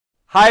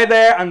Hi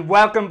there and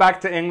welcome back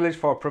to English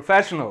for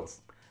Professionals.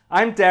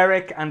 I'm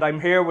Derek and I'm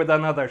here with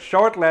another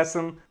short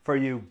lesson for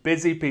you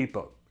busy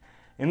people.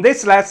 In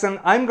this lesson,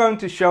 I'm going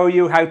to show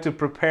you how to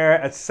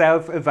prepare a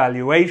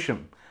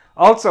self-evaluation,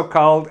 also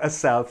called a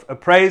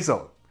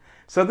self-appraisal.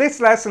 So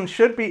this lesson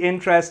should be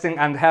interesting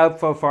and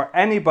helpful for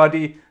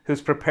anybody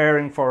who's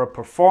preparing for a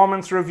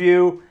performance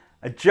review,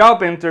 a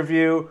job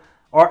interview,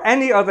 or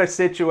any other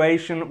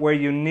situation where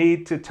you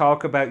need to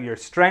talk about your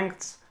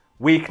strengths,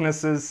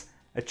 weaknesses,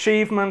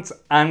 achievements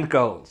and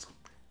goals.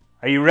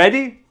 Are you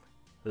ready?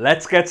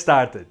 Let's get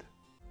started.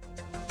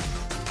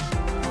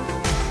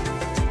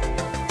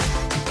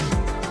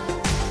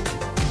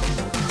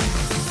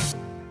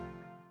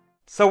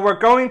 So we're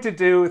going to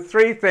do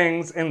three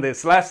things in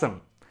this lesson.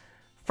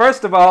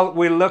 First of all,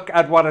 we'll look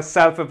at what a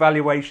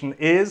self-evaluation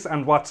is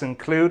and what's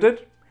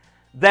included.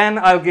 Then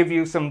I'll give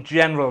you some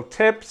general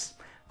tips,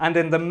 and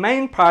in the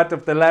main part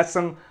of the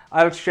lesson,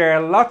 I'll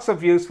share lots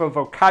of useful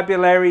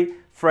vocabulary,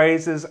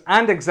 phrases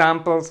and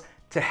examples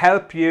to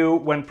help you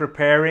when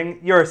preparing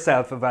your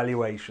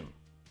self-evaluation.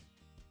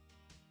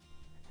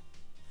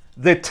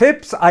 The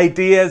tips,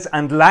 ideas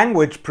and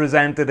language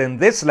presented in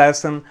this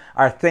lesson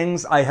are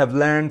things I have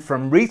learned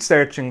from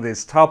researching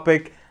this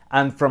topic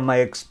and from my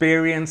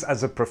experience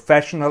as a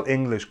professional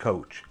English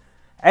coach.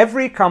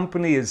 Every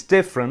company is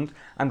different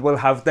and will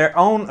have their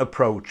own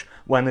approach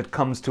when it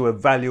comes to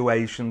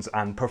evaluations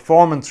and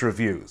performance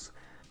reviews.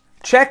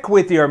 Check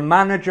with your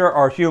manager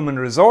or human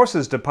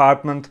resources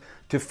department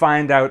to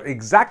find out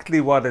exactly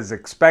what is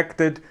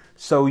expected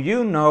so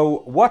you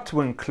know what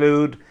to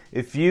include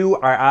if you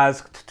are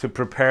asked to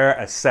prepare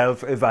a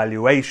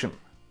self-evaluation.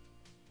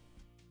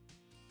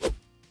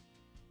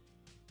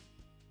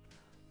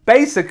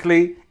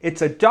 Basically,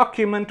 it's a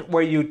document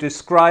where you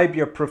describe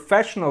your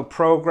professional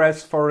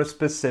progress for a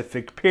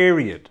specific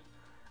period.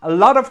 A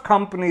lot of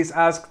companies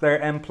ask their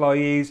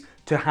employees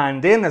to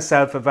hand in a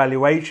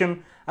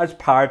self-evaluation as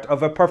part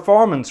of a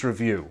performance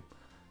review.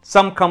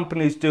 Some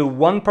companies do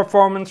one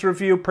performance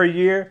review per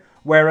year,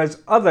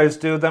 whereas others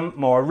do them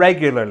more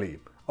regularly,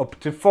 up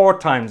to 4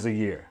 times a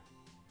year.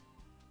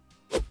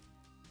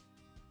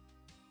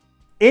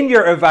 In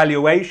your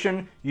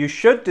evaluation, you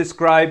should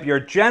describe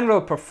your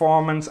general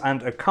performance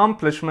and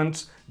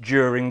accomplishments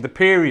during the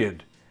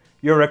period.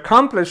 Your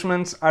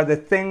accomplishments are the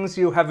things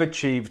you have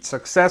achieved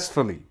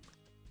successfully.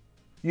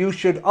 You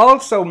should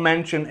also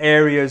mention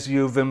areas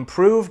you've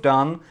improved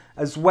on,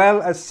 as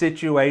well as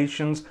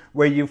situations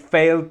where you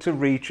failed to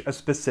reach a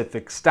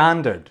specific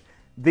standard.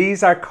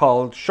 These are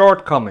called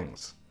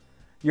shortcomings.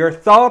 Your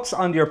thoughts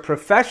on your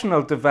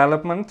professional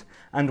development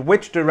and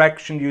which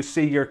direction you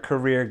see your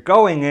career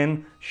going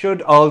in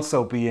should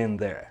also be in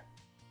there.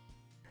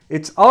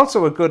 It's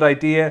also a good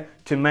idea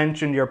to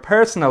mention your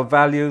personal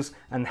values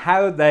and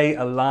how they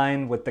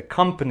align with the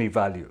company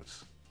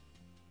values.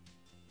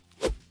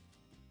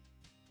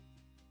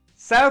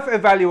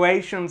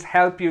 Self-evaluations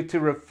help you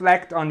to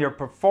reflect on your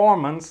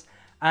performance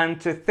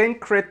and to think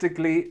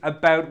critically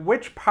about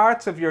which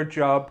parts of your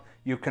job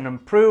you can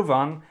improve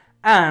on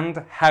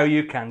and how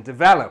you can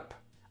develop.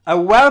 A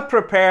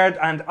well-prepared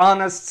and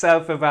honest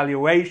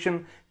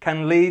self-evaluation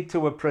can lead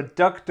to a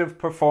productive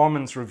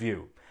performance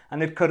review,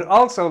 and it could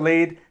also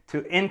lead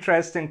to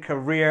interesting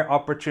career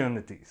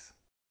opportunities.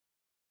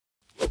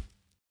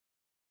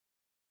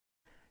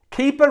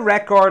 Keep a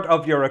record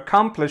of your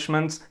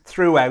accomplishments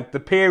throughout the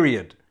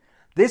period.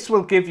 This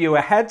will give you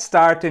a head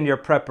start in your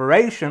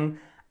preparation,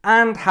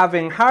 and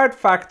having hard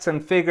facts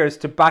and figures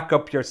to back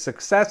up your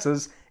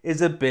successes is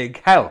a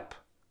big help.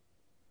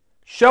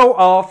 Show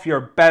off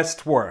your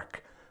best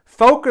work.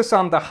 Focus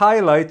on the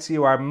highlights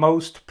you are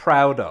most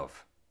proud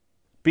of.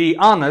 Be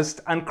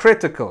honest and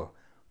critical.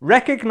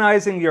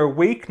 Recognizing your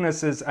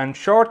weaknesses and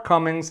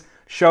shortcomings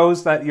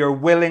shows that you're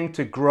willing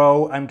to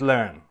grow and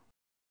learn.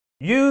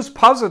 Use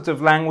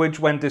positive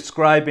language when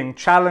describing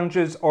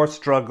challenges or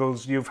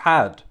struggles you've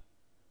had.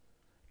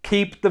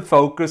 Keep the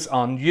focus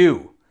on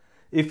you.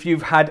 If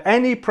you've had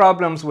any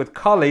problems with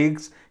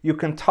colleagues, you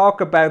can talk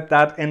about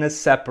that in a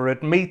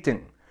separate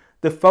meeting.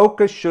 The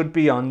focus should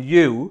be on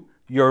you,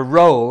 your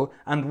role,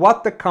 and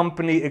what the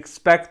company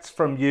expects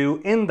from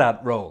you in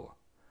that role.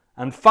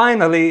 And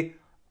finally,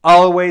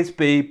 always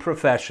be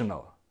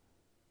professional.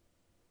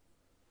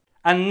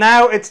 And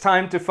now it's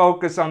time to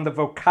focus on the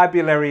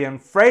vocabulary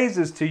and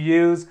phrases to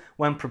use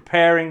when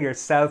preparing your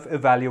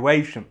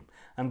self-evaluation.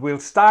 And we'll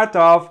start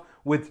off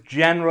with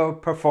general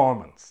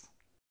performance.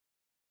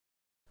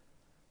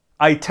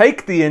 I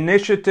take the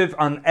initiative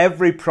on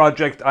every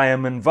project I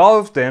am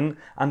involved in,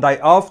 and I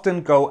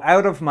often go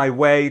out of my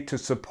way to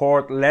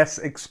support less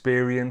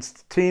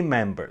experienced team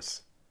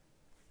members.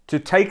 To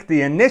take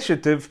the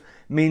initiative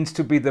means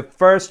to be the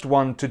first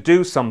one to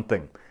do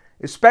something,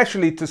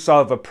 especially to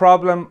solve a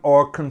problem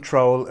or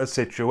control a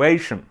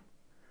situation.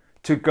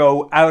 To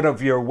go out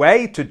of your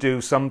way to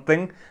do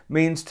something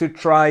means to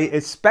try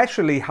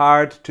especially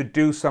hard to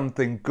do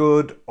something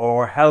good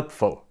or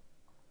helpful.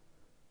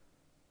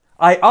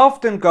 I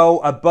often go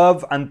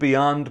above and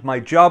beyond my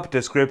job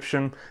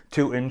description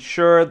to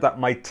ensure that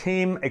my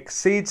team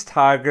exceeds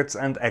targets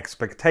and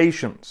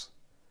expectations.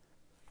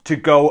 To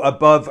go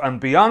above and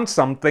beyond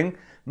something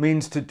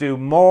means to do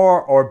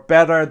more or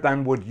better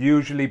than would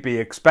usually be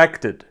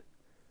expected.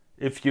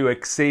 If you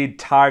exceed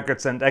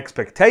targets and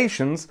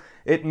expectations,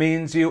 it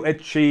means you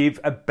achieve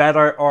a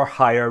better or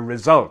higher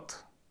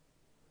result.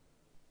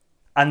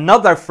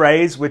 Another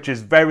phrase which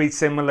is very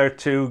similar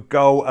to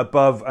go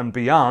above and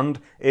beyond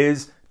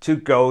is to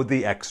go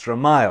the extra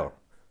mile.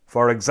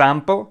 For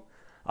example,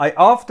 I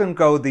often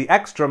go the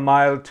extra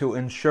mile to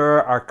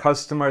ensure our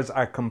customers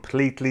are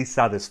completely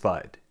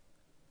satisfied.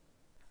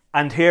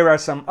 And here are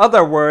some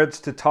other words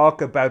to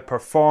talk about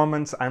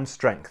performance and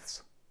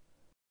strengths.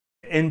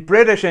 In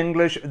British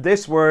English,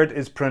 this word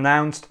is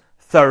pronounced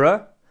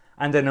thorough,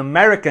 and in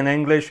American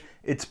English,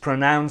 it's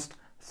pronounced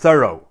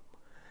thorough.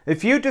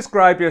 If you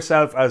describe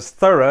yourself as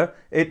thorough,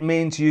 it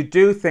means you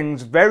do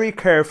things very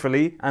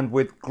carefully and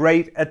with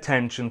great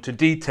attention to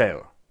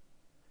detail.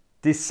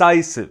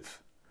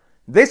 Decisive.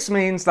 This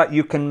means that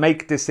you can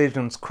make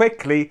decisions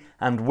quickly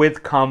and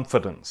with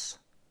confidence.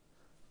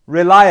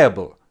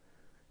 Reliable.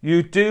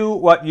 You do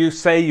what you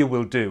say you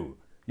will do.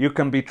 You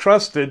can be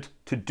trusted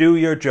to do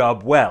your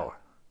job well.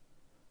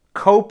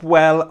 Cope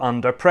well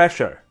under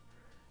pressure.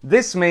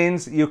 This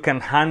means you can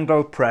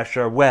handle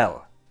pressure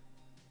well.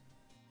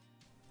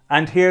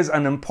 And here's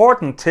an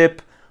important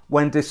tip: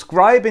 when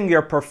describing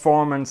your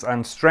performance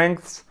and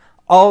strengths,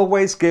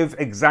 always give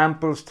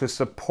examples to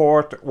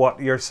support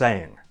what you're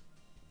saying.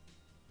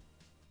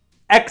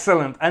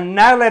 Excellent, and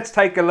now let's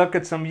take a look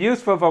at some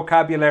useful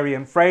vocabulary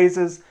and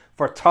phrases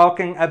for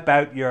talking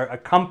about your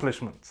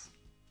accomplishments.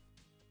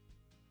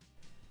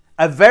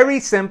 A very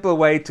simple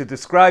way to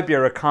describe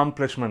your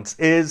accomplishments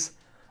is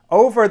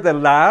over the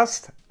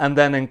last, and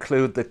then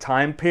include the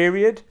time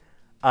period,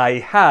 I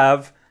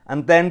have,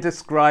 and then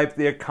describe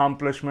the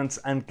accomplishments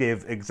and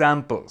give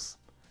examples.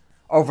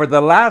 Over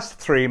the last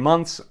 3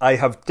 months, I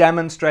have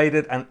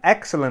demonstrated an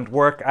excellent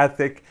work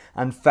ethic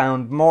and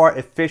found more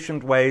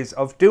efficient ways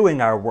of doing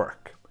our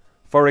work.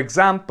 For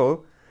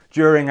example,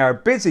 during our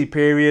busy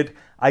period,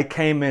 I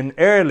came in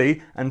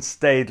early and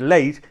stayed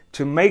late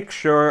to make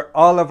sure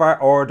all of our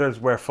orders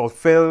were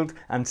fulfilled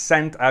and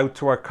sent out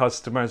to our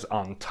customers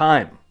on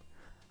time.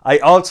 I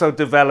also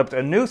developed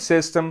a new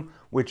system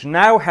which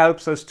now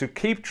helps us to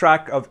keep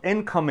track of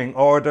incoming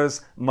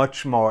orders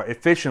much more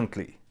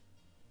efficiently.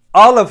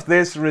 All of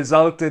this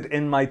resulted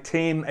in my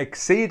team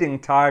exceeding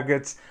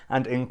targets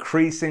and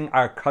increasing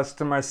our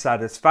customer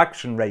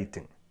satisfaction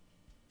rating.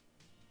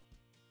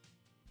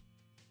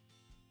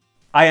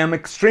 I am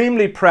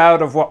extremely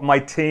proud of what my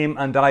team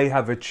and I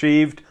have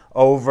achieved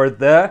over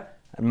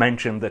I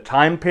mentioned the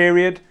time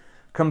period,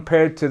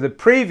 compared to the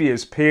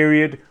previous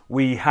period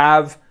we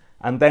have,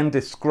 and then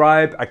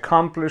describe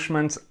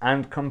accomplishments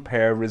and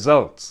compare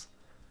results.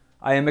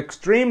 I am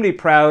extremely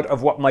proud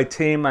of what my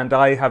team and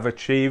I have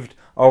achieved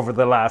over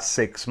the last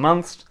 6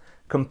 months.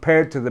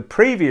 Compared to the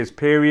previous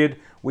period,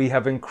 we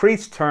have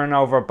increased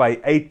turnover by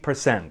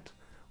 8%.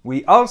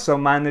 We also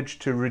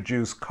managed to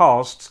reduce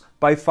costs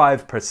by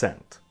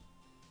 5%.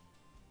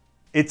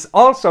 It's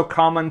also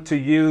common to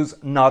use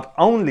not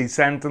only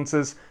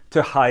sentences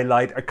to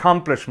highlight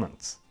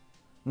accomplishments.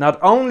 Not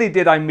only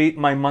did I meet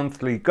my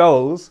monthly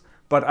goals,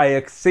 but I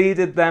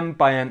exceeded them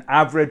by an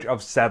average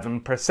of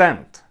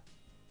 7%.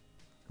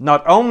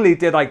 Not only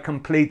did I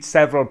complete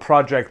several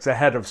projects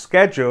ahead of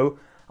schedule,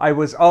 I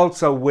was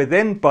also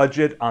within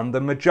budget on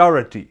the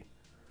majority.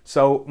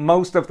 So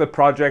most of the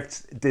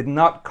projects did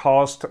not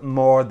cost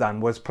more than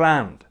was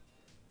planned.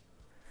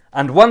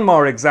 And one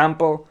more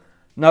example,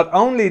 not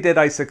only did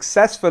I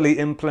successfully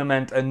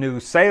implement a new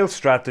sales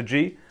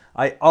strategy,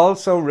 I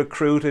also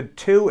recruited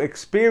 2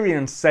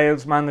 experienced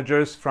sales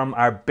managers from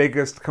our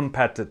biggest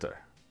competitor.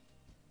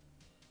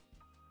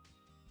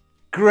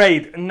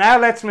 Great, now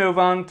let's move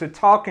on to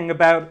talking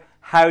about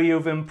how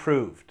you've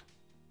improved.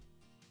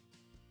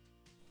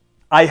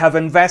 I have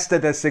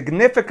invested a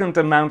significant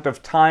amount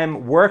of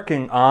time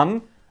working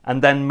on,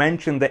 and then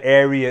mentioned the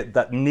area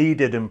that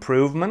needed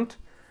improvement,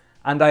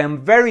 and I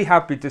am very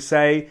happy to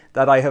say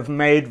that I have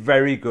made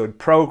very good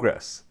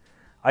progress.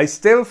 I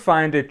still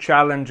find it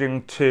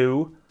challenging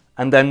to,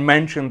 and then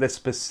mention the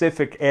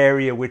specific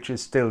area which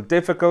is still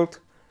difficult,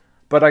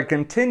 but I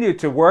continue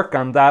to work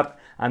on that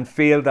and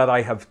feel that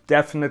I have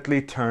definitely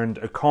turned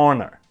a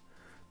corner.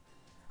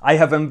 I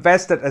have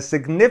invested a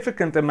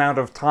significant amount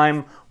of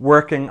time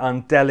working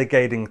on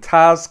delegating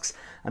tasks,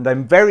 and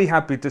I'm very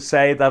happy to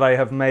say that I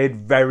have made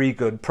very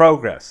good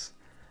progress.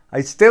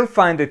 I still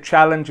find it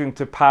challenging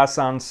to pass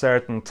on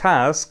certain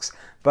tasks,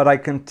 but I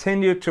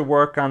continue to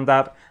work on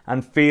that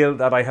and feel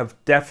that I have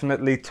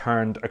definitely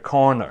turned a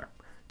corner.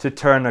 To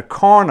turn a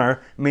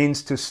corner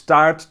means to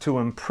start to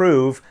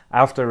improve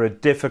after a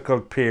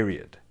difficult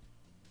period.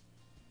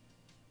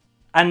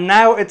 And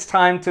now it's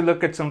time to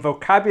look at some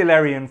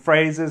vocabulary and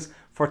phrases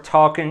for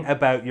talking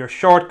about your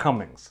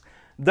shortcomings.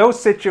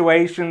 Those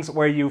situations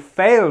where you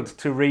failed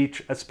to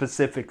reach a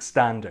specific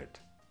standard.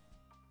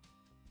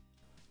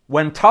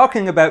 When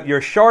talking about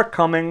your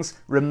shortcomings,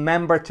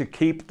 remember to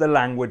keep the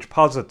language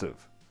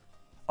positive.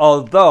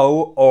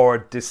 Although or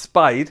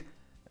despite,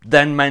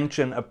 then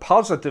mention a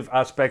positive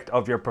aspect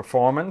of your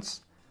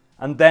performance,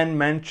 and then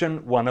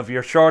mention one of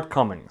your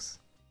shortcomings.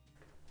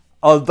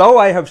 Although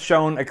I have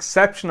shown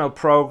exceptional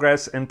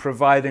progress in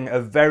providing a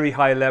very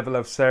high level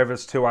of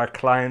service to our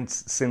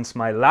clients since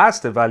my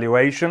last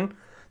evaluation,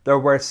 there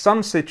were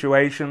some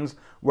situations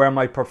where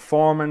my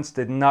performance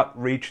did not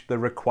reach the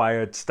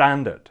required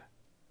standard.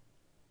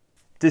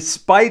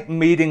 Despite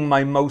meeting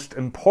my most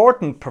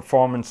important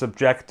performance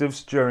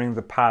objectives during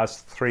the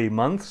past 3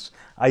 months,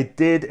 I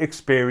did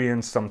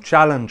experience some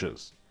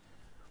challenges.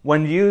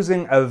 When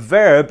using a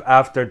verb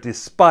after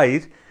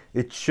despite,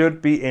 it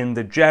should be in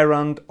the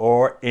gerund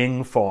or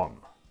ing form.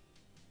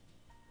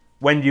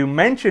 When you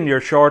mention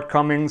your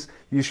shortcomings,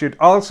 you should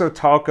also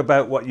talk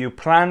about what you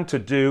plan to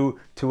do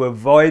to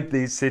avoid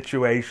these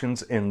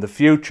situations in the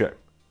future.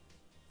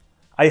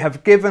 I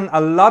have given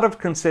a lot of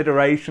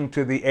consideration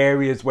to the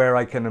areas where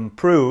I can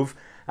improve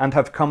and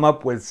have come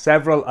up with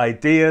several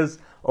ideas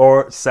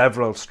or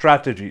several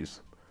strategies.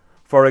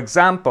 For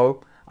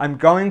example, I'm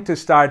going to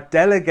start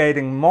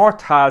delegating more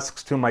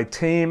tasks to my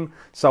team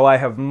so I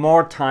have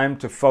more time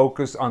to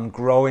focus on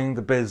growing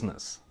the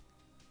business.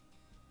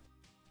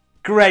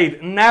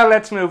 Great, now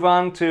let's move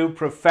on to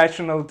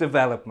professional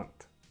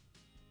development.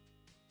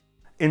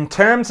 In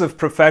terms of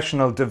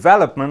professional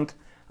development,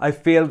 I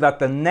feel that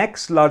the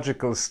next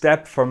logical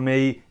step for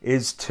me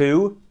is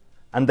to,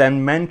 and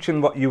then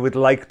mention what you would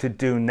like to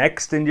do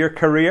next in your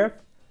career.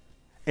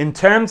 In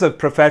terms of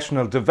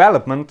professional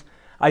development,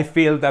 I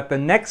feel that the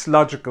next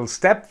logical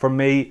step for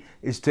me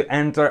is to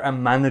enter a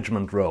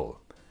management role.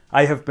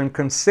 I have been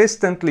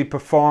consistently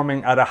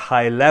performing at a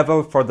high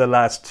level for the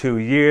last 2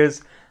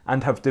 years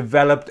and have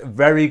developed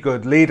very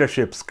good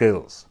leadership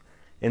skills.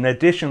 In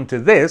addition to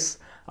this,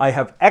 I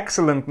have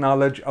excellent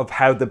knowledge of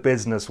how the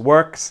business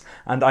works,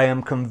 and I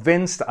am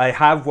convinced I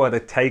have what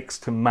it takes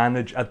to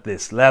manage at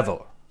this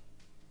level.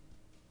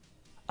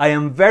 I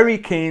am very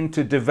keen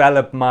to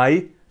develop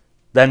my,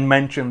 then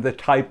mention the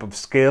type of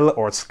skill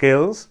or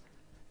skills,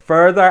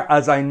 further,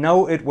 as I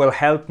know it will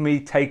help me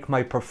take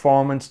my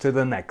performance to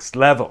the next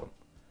level.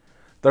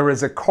 There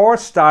is a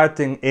course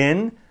starting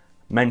in,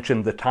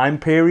 mention the time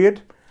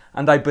period,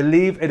 and I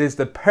believe it is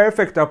the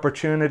perfect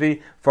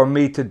opportunity for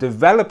me to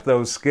develop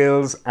those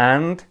skills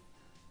and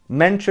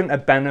mention a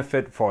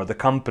benefit for the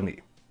company.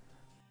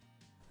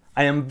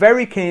 I am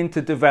very keen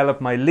to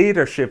develop my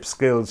leadership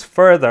skills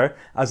further,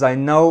 as I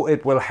know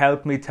it will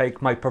help me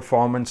take my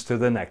performance to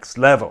the next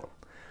level.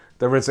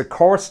 There is a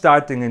course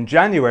starting in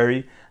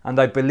January, and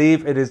I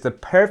believe it is the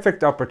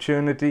perfect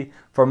opportunity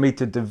for me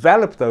to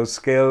develop those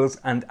skills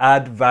and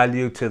add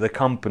value to the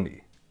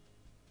company.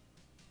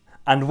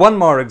 And one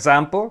more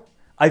example.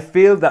 I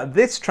feel that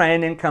this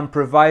training can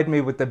provide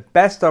me with the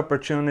best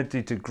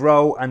opportunity to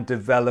grow and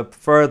develop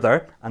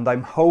further, and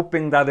I'm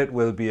hoping that it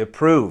will be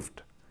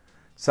approved.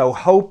 So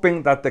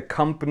hoping that the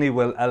company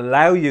will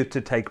allow you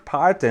to take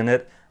part in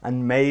it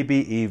and maybe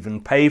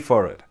even pay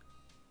for it.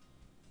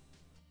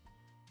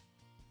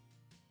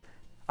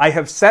 I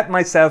have set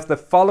myself the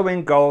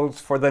following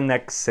goals for the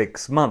next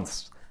 6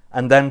 months,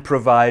 and then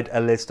provide a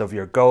list of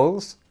your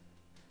goals.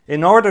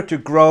 In order to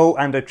grow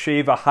and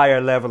achieve a higher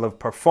level of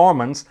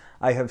performance,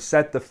 I have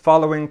set the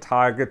following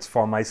targets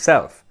for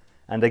myself,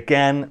 and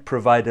again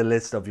provide a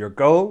list of your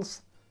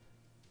goals.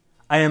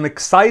 I am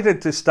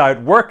excited to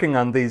start working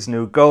on these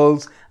new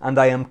goals, and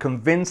I am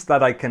convinced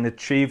that I can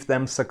achieve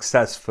them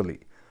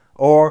successfully,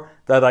 or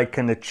that I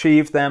can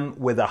achieve them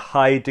with a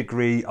high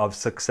degree of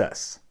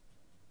success.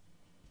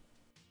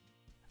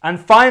 And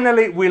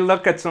finally, we'll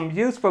look at some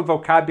useful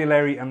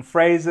vocabulary and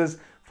phrases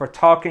for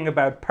talking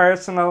about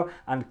personal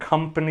and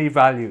company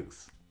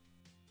values.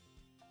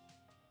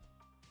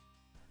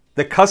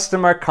 The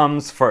customer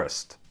comes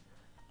first.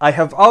 I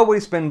have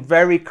always been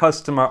very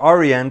customer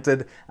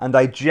oriented, and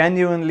I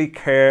genuinely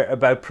care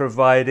about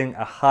providing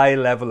a high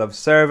level of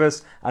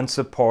service and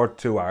support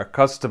to our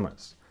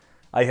customers.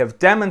 I have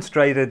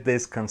demonstrated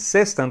this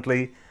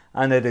consistently,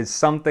 and it is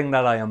something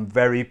that I am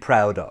very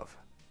proud of.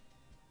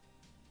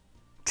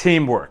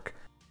 Teamwork.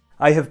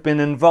 I have been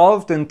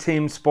involved in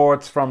team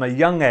sports from a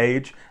young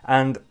age,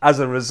 and as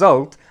a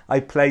result, I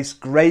place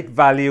great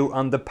value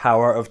on the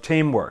power of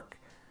teamwork.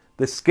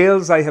 The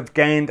skills I have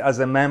gained as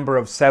a member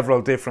of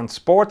several different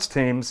sports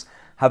teams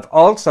have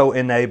also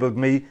enabled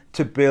me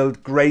to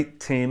build great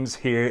teams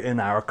here in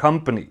our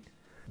company.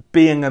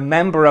 Being a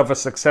member of a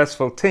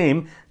successful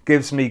team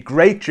gives me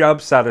great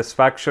job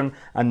satisfaction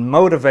and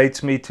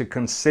motivates me to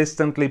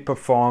consistently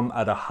perform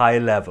at a high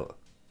level.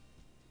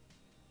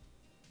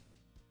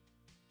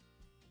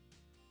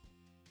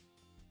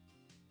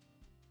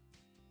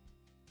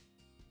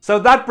 So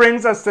that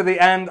brings us to the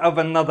end of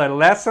another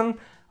lesson.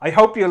 I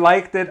hope you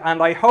liked it,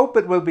 and I hope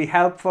it will be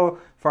helpful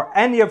for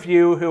any of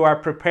you who are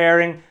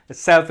preparing a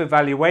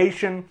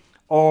self-evaluation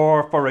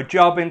or for a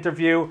job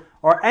interview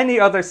or any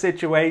other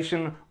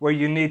situation where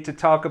you need to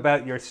talk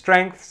about your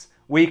strengths,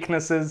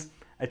 weaknesses,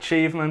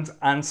 achievements,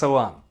 and so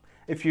on.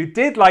 If you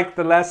did like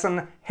the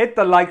lesson, hit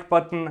the like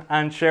button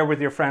and share with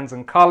your friends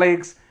and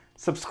colleagues.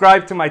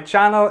 Subscribe to my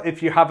channel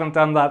if you haven't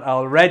done that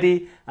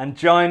already, and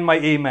join my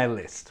email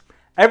list.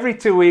 Every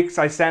 2 weeks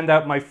I send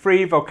out my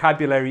free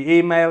vocabulary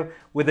email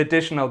with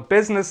additional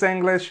business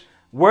English,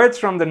 words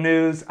from the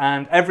news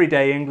and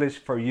everyday English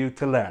for you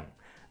to learn.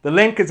 The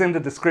link is in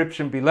the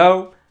description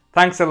below.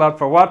 Thanks a lot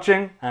for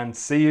watching and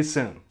see you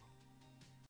soon.